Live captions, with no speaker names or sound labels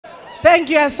Thank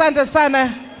you, asante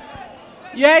sana.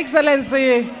 Your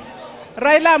Excellency,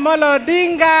 Raila Amolo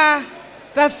Odinga,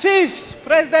 the 5th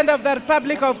President of the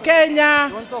Republic of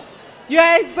Kenya. Your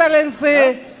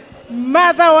Excellency,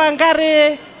 Mother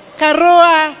Wangari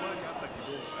Karua,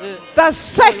 the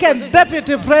 2nd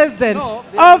Deputy President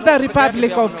of the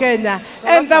Republic of Kenya,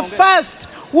 and the 1st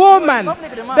woman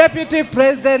Deputy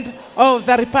President of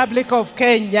the Republic of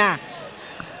Kenya.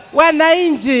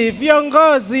 Wananchi,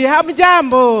 viongozi,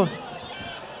 hamjambo.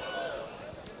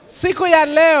 Siku ya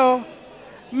leo,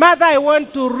 Mother, I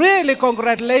want to really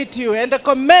congratulate you and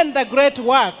commend the great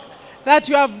work that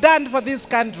you have done for this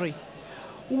country.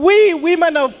 We,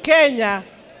 women of Kenya,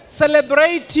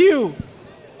 celebrate you.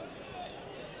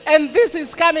 And this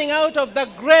is coming out of the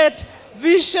great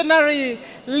visionary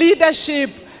leadership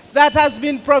that has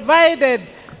been provided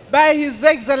by His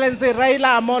Excellency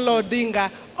Raila Amolo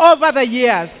Odinga over the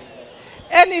years.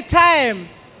 Any time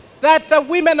that the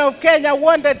women of Kenya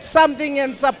wanted something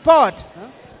and support,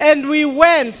 and we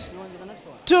went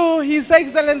to His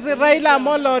Excellency Raila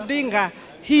Amolo Odinga,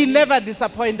 he never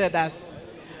disappointed us.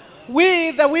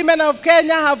 We, the women of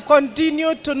Kenya, have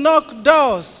continued to knock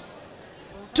doors,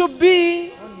 to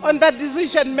be on the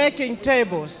decision-making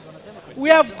tables. We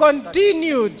have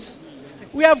continued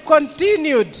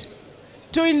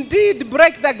to indeed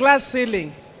break the glass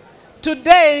ceiling.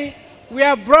 Today, we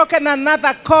have broken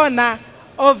another corner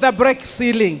of the break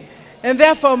ceiling. And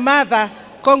therefore, Mother,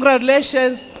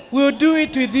 congratulations. We'll do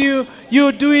it with you.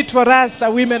 You do it for us, the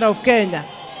women of Kenya.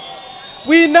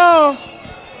 We know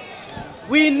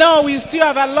we still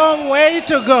have a long way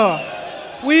to go.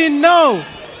 We know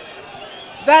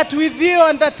that with you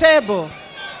on the table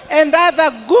and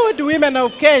other good women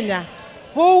of Kenya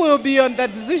who will be on the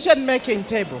decision-making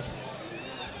table,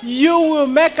 you will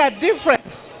make a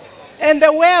difference. And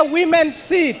where women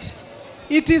sit,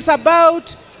 it is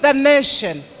about the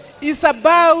nation. It's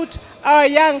about our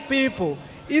young people.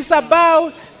 It's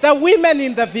about the women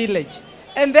in the village.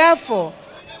 And therefore,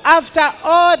 after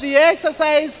all the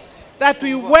exercise that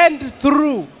we went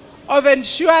through of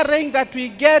ensuring that we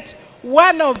get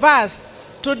one of us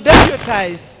to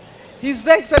deputize His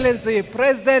Excellency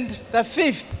President the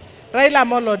 5th, Raila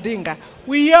Amolo Odinga,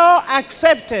 we all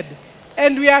accepted,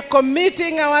 and we are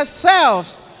committing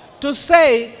ourselves to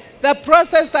say the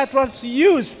process that was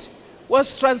used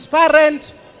was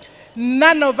transparent.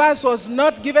 None of us was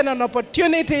not given an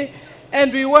opportunity,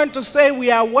 and we want to say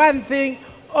we are one thing.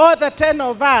 All the 10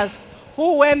 of us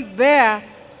who went there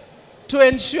to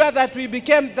ensure that we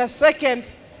became the 2nd,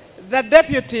 the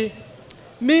deputy,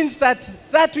 means that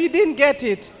we didn't get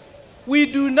it. We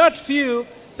do not feel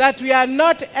that we are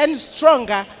not any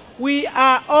stronger. We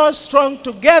are all strong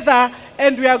together,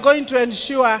 and we are going to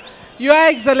ensure, Your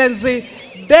Excellency,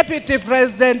 Deputy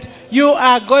President, you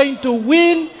are going to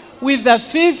win with the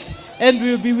 5th, and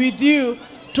we'll be with you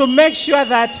to make sure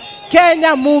that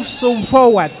Kenya moves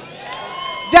forward.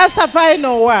 Just a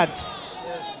final word.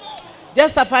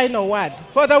 Just a final word.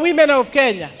 For the women of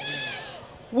Kenya,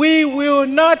 we will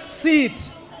not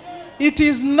sit. It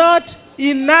is not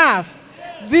enough.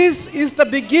 This is the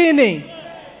beginning.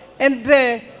 And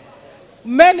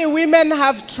many women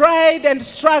have tried and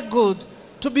struggled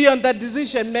to be on the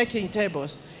decision-making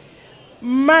tables.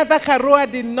 Mother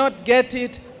Karua did not get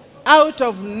it out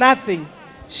of nothing.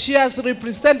 She has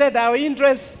represented our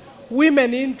interests,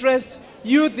 women interests,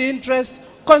 youth interests,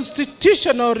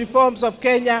 constitutional reforms of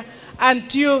Kenya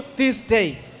until this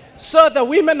day. So the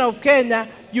women of Kenya,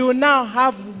 you now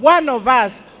have one of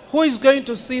us who is going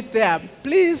to sit there.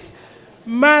 Please,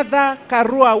 Mother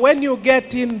Karua, when you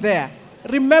get in there,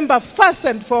 remember first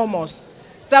and foremost,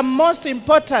 the most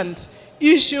important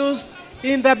issues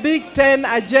in the Big 10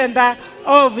 agenda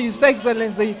of His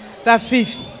Excellency the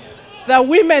 5th. The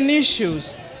women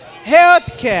issues,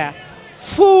 healthcare,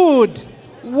 food,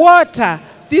 water,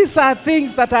 these are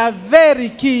things that are very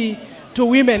key to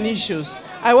women issues.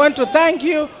 I want to thank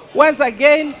you once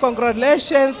again,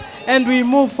 congratulations, and we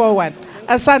move forward.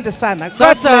 Asante sana.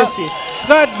 God bless you.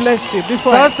 God bless you.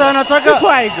 Before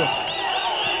I go.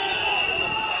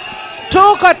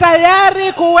 Tuko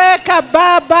tayari kuweka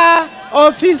baba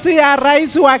ofisi ya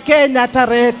rais wa Kenya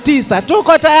tarehe 9.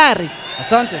 Tuko tayari?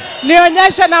 Asante.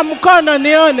 Nionyeshe na mkono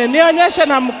nione, nionyeshe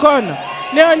na mkono.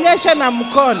 Nionyeshe na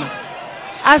mkono.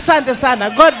 Asante sana.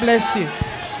 God bless you.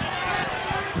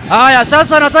 Haya,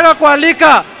 sasa nataka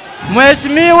kualika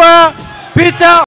Mheshimiwa Peter